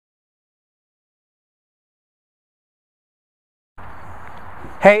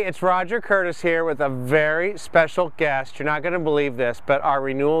Hey, it's Roger Curtis here with a very special guest. You're not going to believe this, but our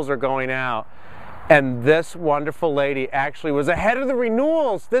renewals are going out. And this wonderful lady actually was ahead of the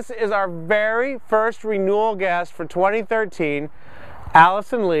renewals. This is our very first renewal guest for 2013.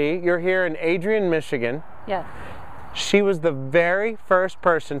 Alyson Lee, you're here in Adrian, Michigan. Yes. She was the very first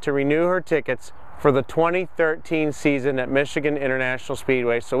person to renew her tickets for the 2013 season at Michigan International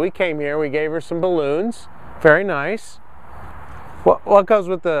Speedway. So we came here, we gave her some balloons. Very nice. What goes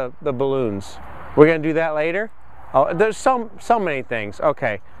with the balloons? We're going to do that later? Oh, there's so many things.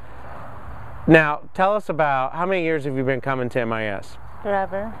 Okay. Now, tell us about how many years have you been coming to MIS?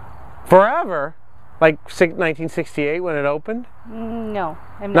 Forever. Forever? Like 1968 when it opened? No.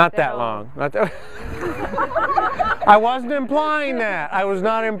 I'm not that long. Not that I wasn't implying that. I was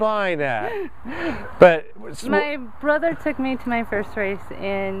not implying that. But my brother took me to my first race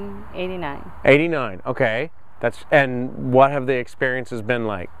in '89. '89. Okay. And what have the experiences been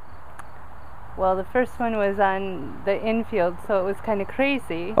like? Well, the first one was on the infield, so it was kind of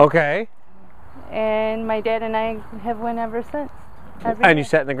crazy. Okay. And my dad and I have won ever since. And you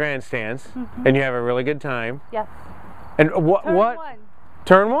sat in the grandstands, and you have a really good time. Yes. And what? Turn one.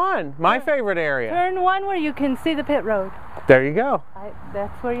 Turn one. My favorite area. Turn one where you can see the pit road. There you go.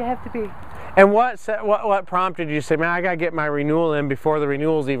 That's where you have to be. And what prompted you to say, man, I gotta get my renewal in before the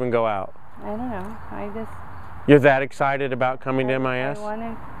renewals even go out? I don't know. You're that excited about coming to MIS? I want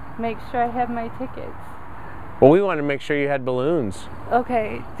to make sure I have my tickets. Well, we want to make sure you had balloons.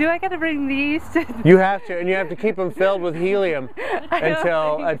 Okay. Do I got to bring these? You have to, and you have to keep them filled with helium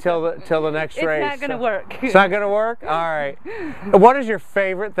until the next race. It's not going to work. It's not going to work? All right. What is your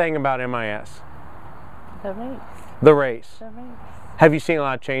favorite thing about MIS? The race. The race. The race. Have you seen a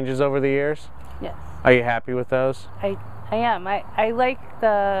lot of changes over the years? Yes. Are you happy with those? I am. I like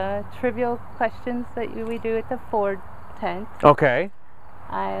the trivial questions that we do at the Ford tent. Okay.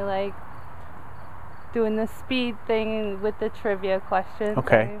 I like doing the speed thing with the trivia questions.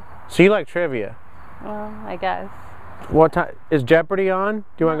 Okay. So you like trivia? Well, I guess. What time is Jeopardy on? Do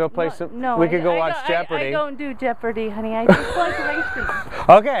you want to go play some? No. We could go watch Jeopardy. I don't do Jeopardy, honey. I just like racing.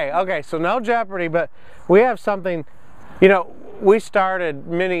 Okay. So no Jeopardy, but we have something. You know, we started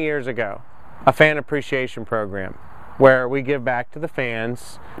many years ago a fan appreciation program where we give back to the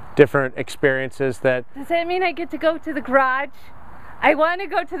fans different experiences that... Does that mean I get to go to the garage? I want to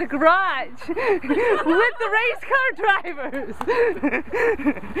go to the garage with the race car drivers.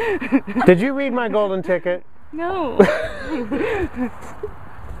 Did you read my golden ticket? No.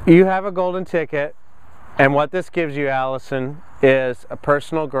 You have a golden ticket, and what this gives you, Alyson, is a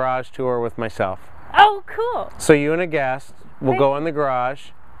personal garage tour with myself. Oh, cool. So you and a guest will go in the garage.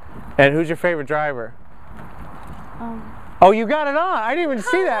 And who's your favorite driver? Oh, you got it on. I didn't even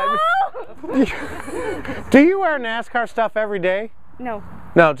see that. Do you wear NASCAR stuff every day? No.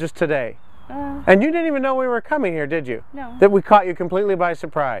 No, just today. And you didn't even know we were coming here, did you? No. That we caught you completely by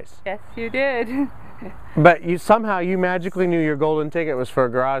surprise. Yes, you did. But somehow you magically knew your golden ticket was for a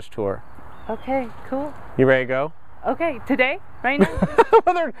garage tour. Okay, cool. You ready to go? Okay, today? Right now?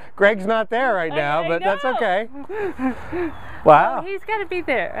 Well, Greg's not there right now, but that's okay. Wow. Wow. Oh, he's got to be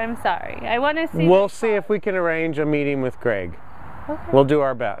there. I'm sorry. I want to see. We'll see if we can arrange a meeting with Greg. Okay. We'll do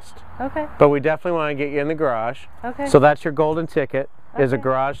our best. Okay. But we definitely want to get you in the garage. Okay. So that's your golden ticket, is a Okay.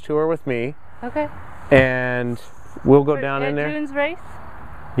 garage tour with me. Okay. And we'll go down in there. June's race?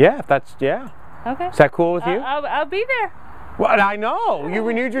 Yeah, if that's, yeah. Okay. Is that cool with you? I'll be there. Well, I know. You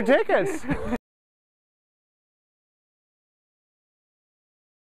renewed your tickets.